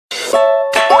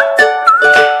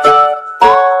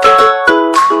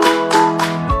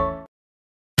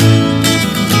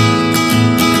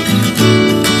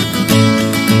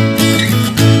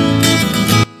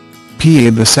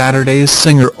The Saturday's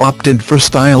singer opted for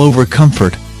style over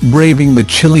comfort, braving the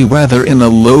chilly weather in a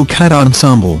low-cut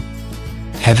ensemble.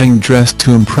 Having dressed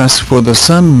to impress for the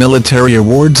Sun Military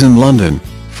Awards in London,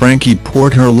 Frankie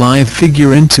poured her lithe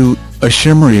figure into a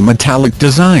shimmery metallic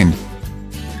design,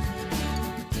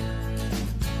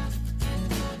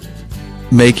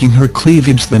 making her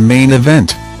cleavage the main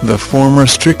event. The former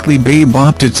Strictly babe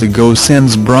opted to go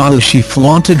sans bra as she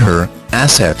flaunted her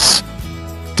assets.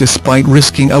 Despite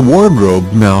risking a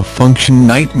wardrobe malfunction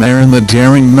nightmare in the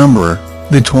daring number,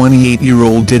 the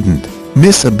 28-year-old didn't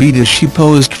miss a beat as she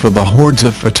posed for the hordes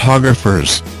of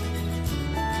photographers.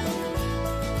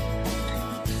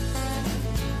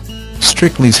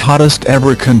 Strictly's hottest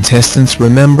ever contestants.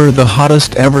 Remember the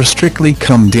hottest ever Strictly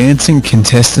Come Dancing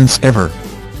contestants ever.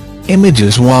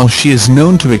 Images. While she is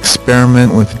known to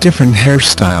experiment with different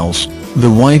hairstyles, the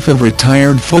wife of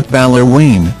retired footballer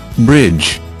Wayne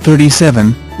Bridge,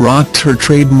 37, rocked her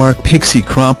trademark pixie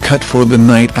crop cut for the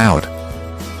night out.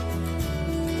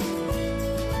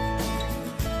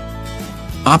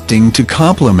 Opting to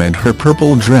complement her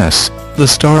purple dress, the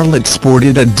starlet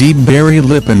sported a deep berry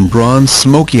lip and bronze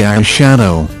smoky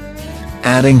eyeshadow.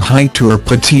 Adding height to her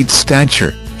petite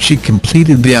stature, she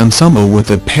completed the ensemble with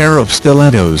a pair of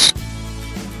stilettos.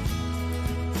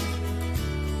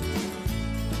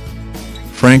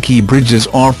 Frankie Bridge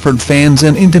offered fans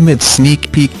an intimate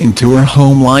sneak peek into her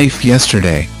home life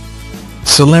yesterday.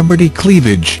 Celebrity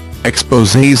cleavage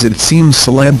exposés. It seems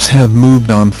celebs have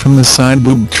moved on from the side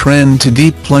boob trend to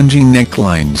deep plunging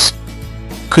necklines.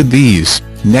 Could these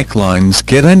necklines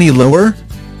get any lower?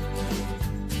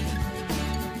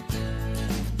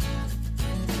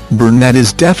 Brunette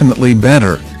is definitely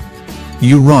better.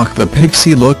 You rock the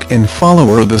pixie look. And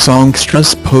follower the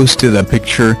songstress posted a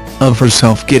picture of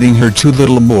herself getting her two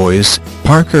little boys,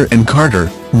 Parker and Carter,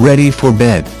 ready for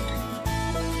bed.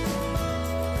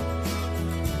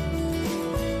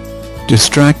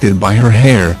 Distracted by her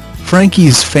hair,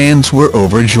 Frankie's fans were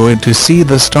overjoyed to see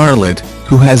the starlet,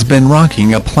 who has been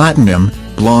rocking a platinum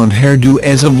blonde hairdo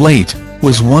as of late,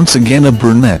 was once again a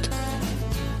brunette.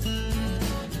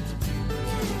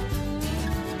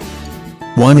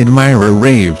 One admirer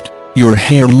raved, "Your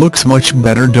hair looks much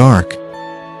better dark.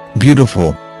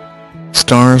 Beautiful."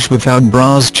 Stars without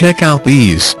bras. Check out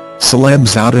these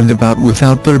celebs out and about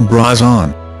without their bras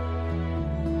on.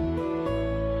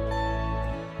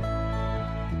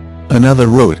 Another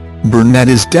wrote, "Brunette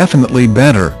is definitely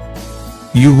better.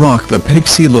 You rock the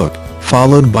pixie look,"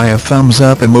 followed by a thumbs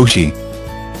up emoji.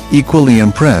 Equally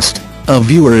impressed, a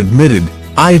viewer admitted,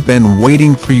 "I've been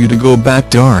waiting for you to go back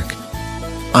dark.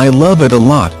 I love it a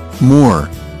lot more."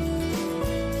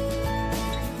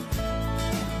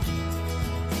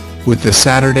 With the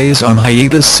Saturdays on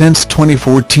hiatus since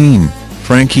 2014,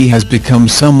 Frankie has become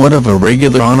somewhat of a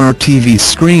regular on our TV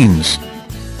screens.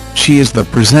 She is the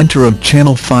presenter of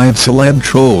Channel 5 Celeb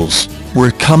Trolls,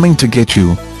 We're Coming to Get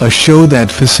You, a show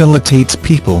that facilitates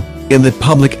people in the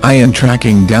public eye in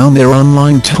tracking down their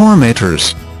online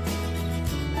tormentors.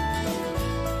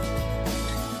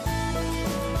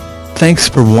 Thanks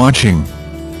for watching.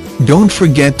 Don't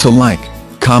forget to like,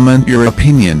 comment your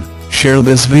opinion, share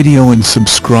this video and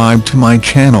subscribe to my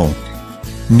channel.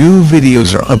 New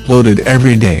videos are uploaded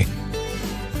every day.